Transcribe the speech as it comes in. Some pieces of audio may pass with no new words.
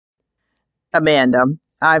Amanda,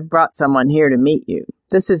 I've brought someone here to meet you.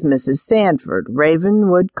 This is Mrs. Sanford,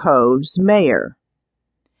 Ravenwood Cove's mayor."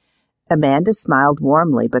 Amanda smiled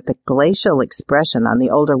warmly, but the glacial expression on the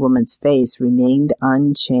older woman's face remained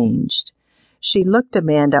unchanged. She looked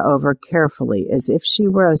Amanda over carefully, as if she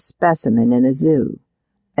were a specimen in a zoo.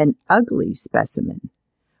 An ugly specimen.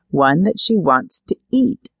 One that she wants to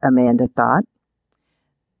eat, Amanda thought.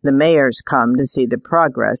 "The mayor's come to see the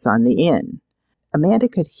progress on the inn." Amanda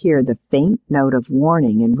could hear the faint note of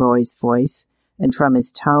warning in Roy's voice, and from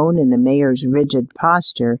his tone and the mayor's rigid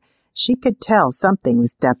posture, she could tell something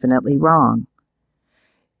was definitely wrong.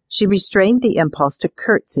 She restrained the impulse to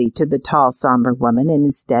curtsy to the tall, somber woman and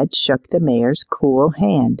instead shook the mayor's cool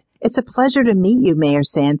hand. "It's a pleasure to meet you, Mayor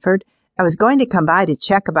Sanford. I was going to come by to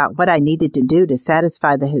check about what I needed to do to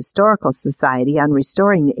satisfy the Historical Society on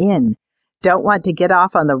restoring the inn. Don't want to get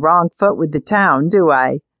off on the wrong foot with the town, do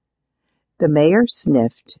I?" The mayor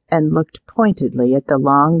sniffed and looked pointedly at the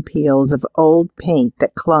long peels of old paint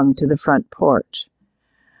that clung to the front porch.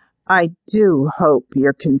 "I do hope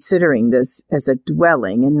you're considering this as a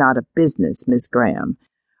dwelling and not a business, Miss Graham.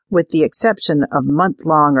 With the exception of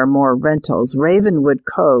month-long or more rentals, Ravenwood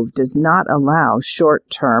Cove does not allow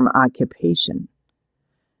short-term occupation."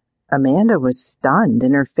 Amanda was stunned,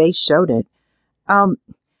 and her face showed it. I'm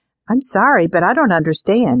sorry, but I don't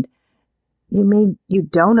understand. You mean you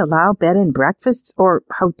don't allow bed and breakfasts or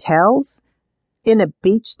hotels in a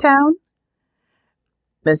beach town?"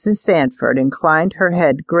 Mrs. Sanford inclined her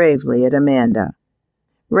head gravely at Amanda.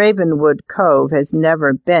 "Ravenwood Cove has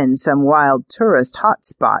never been some wild tourist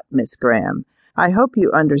hotspot, Miss Graham. I hope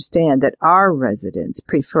you understand that our residents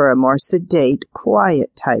prefer a more sedate,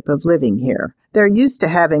 quiet type of living here. They're used to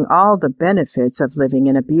having all the benefits of living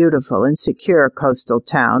in a beautiful and secure coastal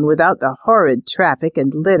town without the horrid traffic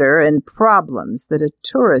and litter and problems that a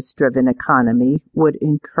tourist-driven economy would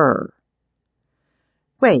incur."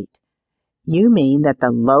 "Wait, you mean that the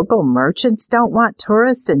local merchants don't want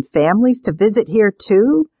tourists and families to visit here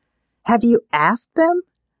too? Have you asked them?"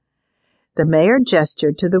 The mayor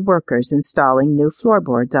gestured to the workers installing new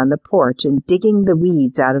floorboards on the porch and digging the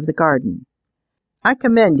weeds out of the garden. "I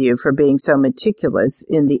commend you for being so meticulous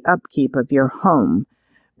in the upkeep of your home,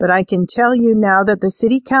 but I can tell you now that the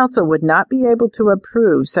city council would not be able to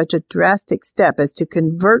approve such a drastic step as to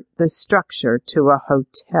convert the structure to a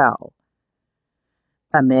hotel."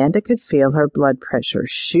 Amanda could feel her blood pressure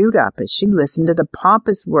shoot up as she listened to the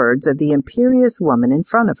pompous words of the imperious woman in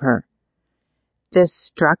front of her. This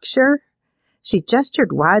structure? She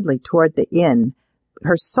gestured widely toward the inn,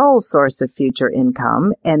 her sole source of future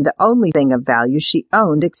income and the only thing of value she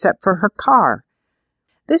owned except for her car.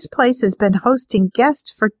 This place has been hosting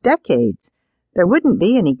guests for decades. There wouldn't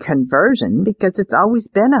be any conversion because it's always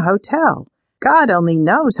been a hotel. God only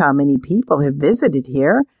knows how many people have visited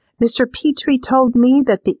here. Mr. Petrie told me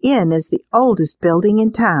that the inn is the oldest building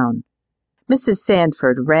in town. Mrs.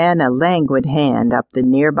 Sanford ran a languid hand up the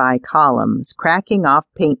nearby columns, cracking off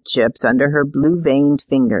paint chips under her blue-veined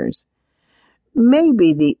fingers.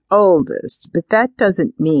 "Maybe the oldest, but that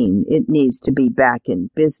doesn't mean it needs to be back in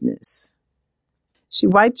business." She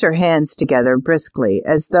wiped her hands together briskly,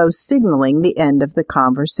 as though signaling the end of the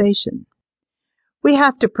conversation. "We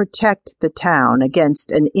have to protect the town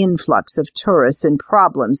against an influx of tourists and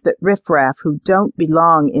problems that riffraff who don't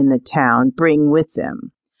belong in the town bring with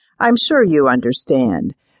them. I'm sure you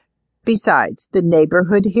understand. Besides, the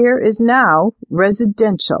neighborhood here is now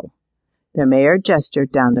residential." The mayor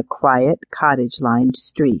gestured down the quiet, cottage-lined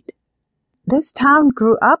street. "This town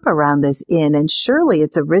grew up around this inn, and surely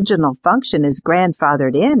its original function is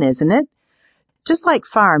grandfathered in, isn't it? Just like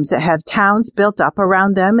farms that have towns built up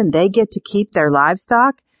around them and they get to keep their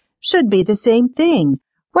livestock, should be the same thing.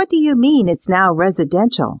 What do you mean it's now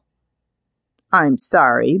residential?" "I'm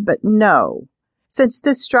sorry, but no. Since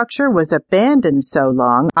this structure was abandoned so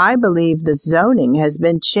long, I believe the zoning has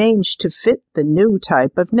been changed to fit the new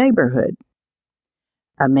type of neighborhood."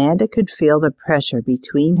 Amanda could feel the pressure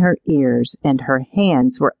between her ears, and her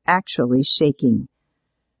hands were actually shaking.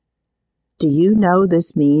 "Do you know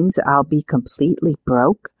this means I'll be completely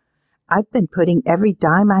broke? I've been putting every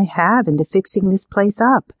dime I have into fixing this place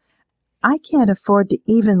up. I can't afford to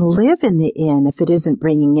even live in the inn if it isn't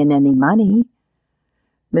bringing in any money."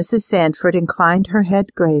 Mrs. Sanford inclined her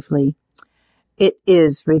head gravely. "It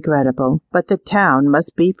is regrettable, but the town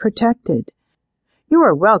must be protected. You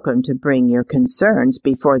are welcome to bring your concerns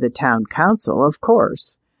before the town council, of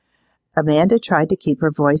course." Amanda tried to keep her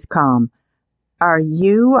voice calm. "Are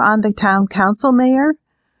you on the town council, Mayor?"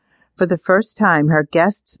 For the first time, her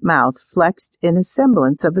guest's mouth flexed in a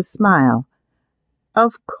semblance of a smile.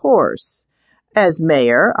 "Of course. As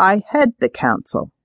mayor, I head the council.